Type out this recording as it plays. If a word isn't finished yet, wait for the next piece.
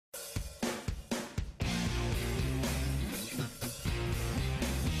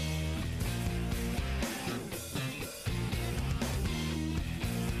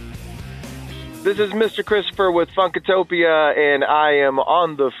This is Mr. Christopher with Funkatopia, and I am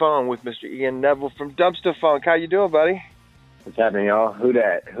on the phone with Mr. Ian Neville from Dumpster Funk. How you doing, buddy? What's happening, y'all? Who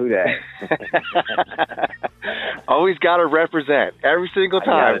that? Always got to represent every single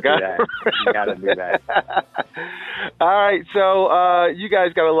time. You gotta do that. All right, so you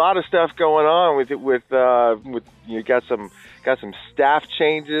guys got a lot of stuff going on with you got some staff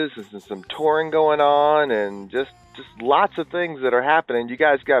changes and some touring going on, and just lots of things that are happening. You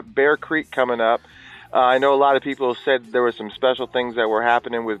guys got Bear Creek coming up. I know a lot of people said there were some special things that were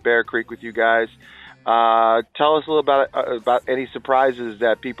happening with Bear Creek with you guys. Tell us a little about any surprises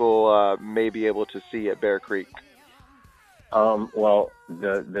that people may be able to see at Bear Creek. Well,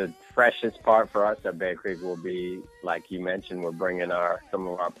 the freshest part for us at Bear Creek will be, like you mentioned, we're bringing some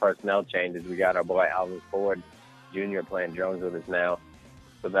of our personnel changes. We got our boy Alvin Ford Jr. playing drums with us now,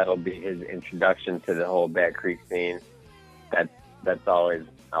 so that'll be his introduction to the whole Bear Creek scene. That's always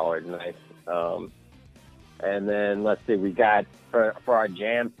nice. And then let's see, we got for our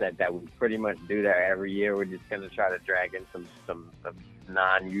jam set that we pretty much do there every year. We're just gonna try to drag in some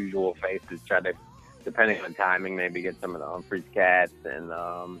non-usual faces. Try to, depending on timing, maybe get some of the Humphreys cats, and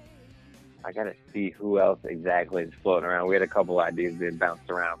I gotta see who else exactly is floating around. We had a couple ideas that bounced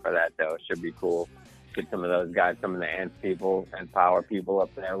around for that though. It should be cool. Get some of those guys, some of the Ant people and Power people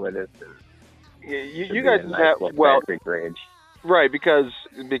up there with us. Yeah, you guys have right, because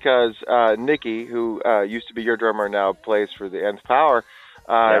Nikki, who used to be your drummer, now plays for the Nth Power.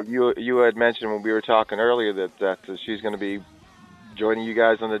 You had mentioned when we were talking earlier that she's going to be joining you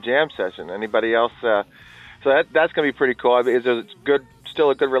guys on the jam session. Anybody else? So that's going to be pretty cool. I mean, is there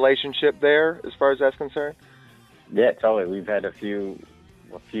still a good relationship there as far as that's concerned? Yeah, totally. We've had a few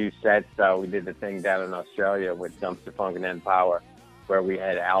sets. We did the thing down in Australia with Dumpster Funk and Nth Power, where we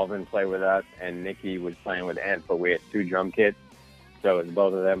had Alvin play with us and Nikki was playing with Ant, but we had two drum kits. So it was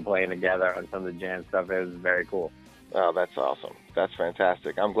both of them playing together on some of the jam stuff. It was very cool. Oh, that's awesome. That's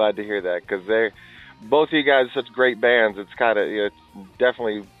fantastic. I'm glad to hear that, because both of you guys are such great bands. It's kind of,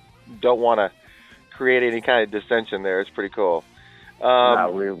 definitely don't want to create any kind of dissension there. It's pretty cool.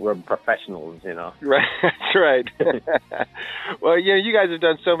 No, we're professionals, Right, that's right. Well, you guys have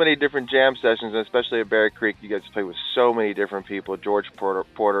done so many different jam sessions, and especially at Bear Creek, you guys play with so many different people, George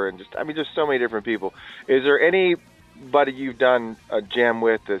Porter, and just so many different people. Is there anybody you've done a jam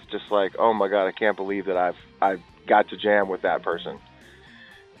with that's just like, oh my God, I can't believe that I've got to jam with that person?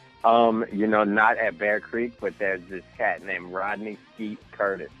 Not at Bear Creek, but there's this cat named Rodney Skeet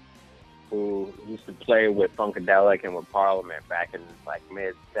Curtis, who used to play with Funkadelic and with Parliament back in like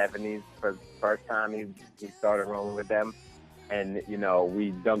mid-'70s for the first time he started rolling with them. And,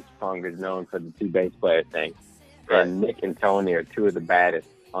 we Dumpster Funk is known for the two bass player thing. Right. And Nick and Tony are two of the baddest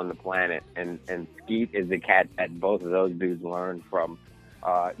on the planet. And Skeet is the cat that both of those dudes learned from,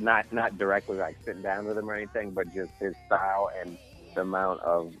 not directly like sitting down with him or anything, but just his style and the amount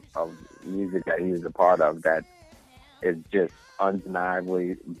of music that he was a part of that is just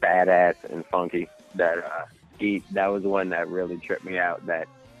undeniably badass and funky. That was the one that really tripped me out. That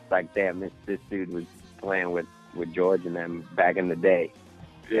like, damn, this dude was playing with George and them back in the day.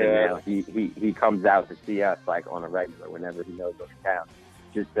 Yeah. And he comes out to see us like on a regular whenever he knows we're in town.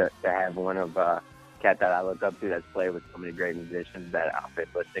 Just to have one of cat that I look up to that's played with so many great musicians that I've been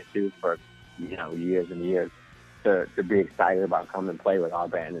listening to for years and years. To be excited about coming and play with our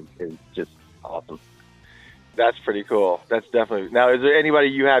band is just awesome. That's pretty cool. That's definitely. Now, is there anybody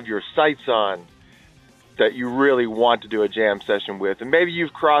you have your sights on that you really want to do a jam session with? And maybe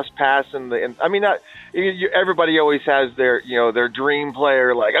you've crossed paths everybody always has their dream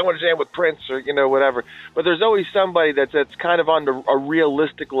player, like I want to jam with Prince or whatever. But there's always somebody that's kind of on a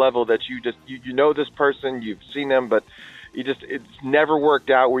realistic level that you know this person, you've seen them, but it's never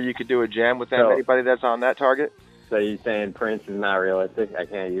worked out where you could do a jam with them. So, anybody that's on that target? So you're saying Prince is not realistic? I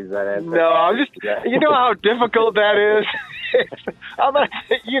can't use that answer? No, I'm just, you know how difficult that is? I'm not,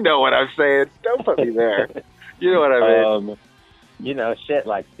 you know what I'm saying. Don't put me there. You know what I mean? Shit,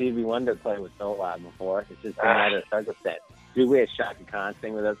 like Stevie Wonder played with Soul Loud before. It's just a matter of circumstance. Dude, we had Shaka Khan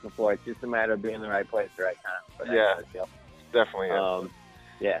sing with us before. It's just a matter of being in the right place at the right time. Yeah, definitely.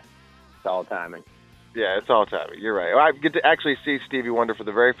 Yeah, it's all timing. Yeah, it's all timing. You're right. I get to actually see Stevie Wonder for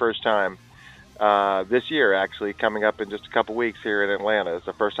the very first time this year, actually, coming up in just a couple weeks here in Atlanta. It's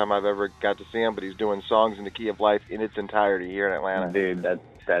the first time I've ever got to see him, but he's doing Songs in the Key of Life in its entirety here in Atlanta. Dude,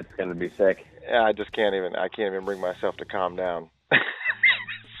 that's going to be sick. Yeah, I can't even bring myself to calm down. I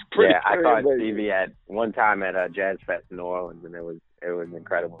caught Stevie at one time at a Jazz Fest in New Orleans, and it was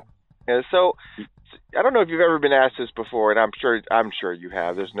incredible. Yeah, so I don't know if you've ever been asked this before, and I'm sure you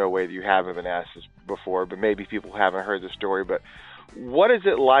have. There's no way that you haven't been asked this before, but maybe people haven't heard the story. But what is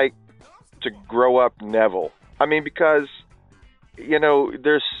it like to grow up Neville? I mean, because, you know,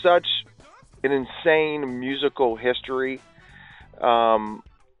 there's such an insane musical history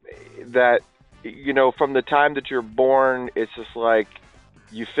that, you know, from the time that you're born, it's just like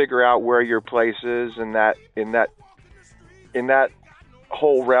you figure out where your place is in that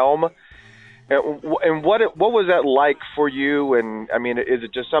whole realm. And what was that like for you? And I mean, is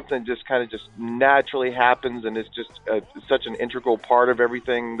it just something that just kind of just naturally happens, and it's just such an integral part of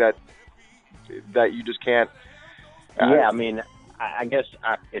everything that you just can't? Yeah, I mean, I guess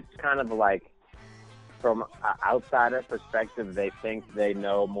it's kind of like, from an outsider perspective, they think they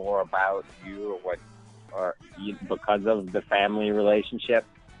know more about you because of the family relationship,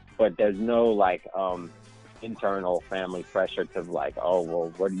 but there's no like internal family pressure to like, oh,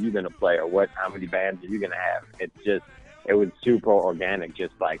 well, what are you going to play, or how many bands are you going to have? It was super organic.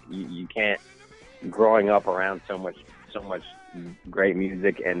 Just like you can't, growing up around so much great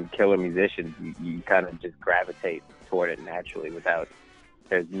music and killer musicians, you kind of just gravitate toward it naturally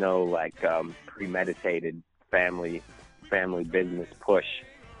there's no like premeditated family business push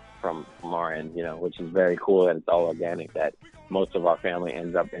from our end, you know, which is very cool, and it's all organic, that most of our family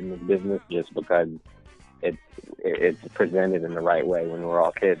ends up in this business just because it's presented in the right way when we're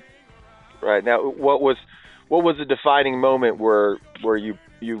all kids. Right. Now, what was the defining moment where you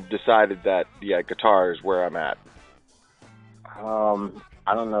decided that, yeah, guitar is where I'm at?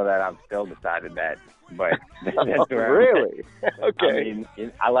 I don't know that I've still decided that, but that's where really? Okay. I mean,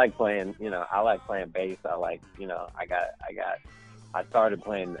 I like playing bass. I started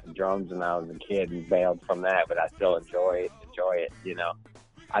playing drums when I was a kid and bailed from that, but I still enjoy it, you know.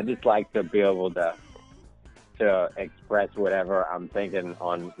 I just like to be able to express whatever I'm thinking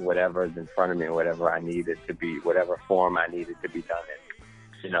on whatever's in front of me, whatever I need it to be, whatever form I need it to be done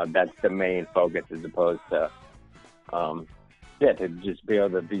in. You know, that's the main focus, as opposed to, to just be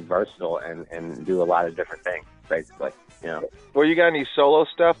able to be versatile and do a lot of different things, basically, you know. Well, you got any solo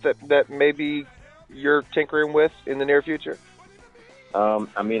stuff that maybe you're tinkering with in the near future?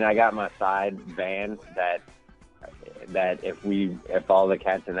 I mean, I got my side band that if all the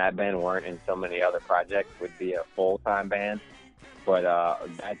cats in that band weren't in so many other projects, would be a full-time band. But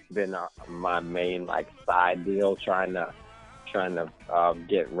that's been my main like side deal, trying to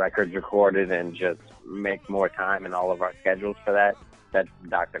get records recorded and just make more time in all of our schedules for that. That's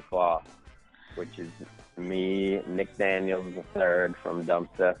Dr. Claw, which is me, Nick Daniels III from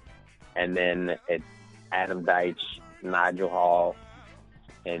Dumpster, and then it's Adam Deitch, Nigel Hall,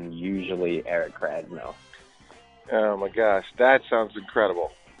 and usually Eric Krasno. Oh my gosh, that sounds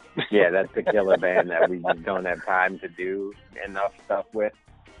incredible. Yeah, that's the killer band that we just don't have time to do enough stuff with.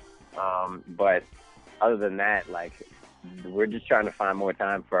 But other than that, like, we're just trying to find more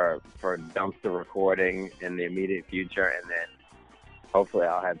time for Dumpster recording in the immediate future, and then hopefully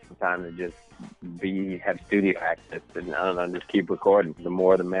I'll have some time to just have studio access and, I don't know, just keep recording. The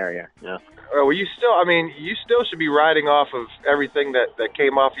more the merrier, you know? Well, you still should be riding off of everything that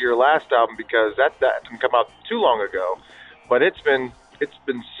came off of your last album, because that didn't come out too long ago. But it's been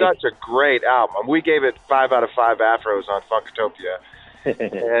such a great album. We gave it 5 out of 5 afros on Funkatopia.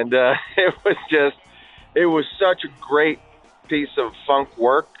 And it was such a great piece of funk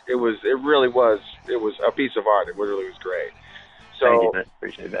work. It really was a piece of art. It really was great. So, thank you, man.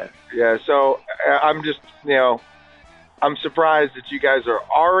 Appreciate that. Yeah, so I'm just, you know, I'm surprised that you guys are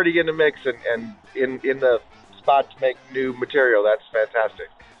already in the mix and in the spot to make new material. That's fantastic.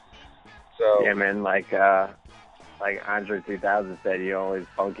 So yeah, man, like Andre 3000 said, you always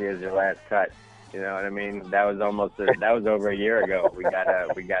funky as your last cut. You know what I mean? That was over a year ago. We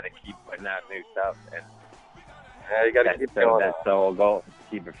gotta keep putting out new stuff, and yeah, you gotta keep going. That's the whole goal,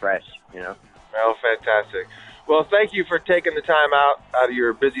 keep it fresh. You know. Well, fantastic. Well, thank you for taking the time out of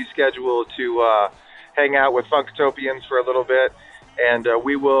your busy schedule to hang out with Funkatopians for a little bit, and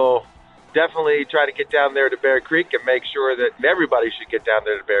we will definitely try to get down there to Bear Creek and make sure that everybody should get down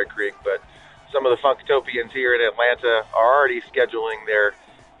there to Bear Creek, but some of the Funkatopians here in Atlanta are already scheduling their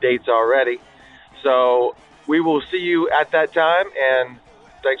dates already. So we will see you at that time, and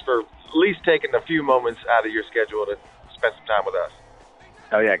thanks for at least taking a few moments out of your schedule to spend some time with us.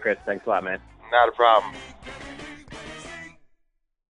 Oh, yeah, Chris. Thanks a lot, man. Not a problem.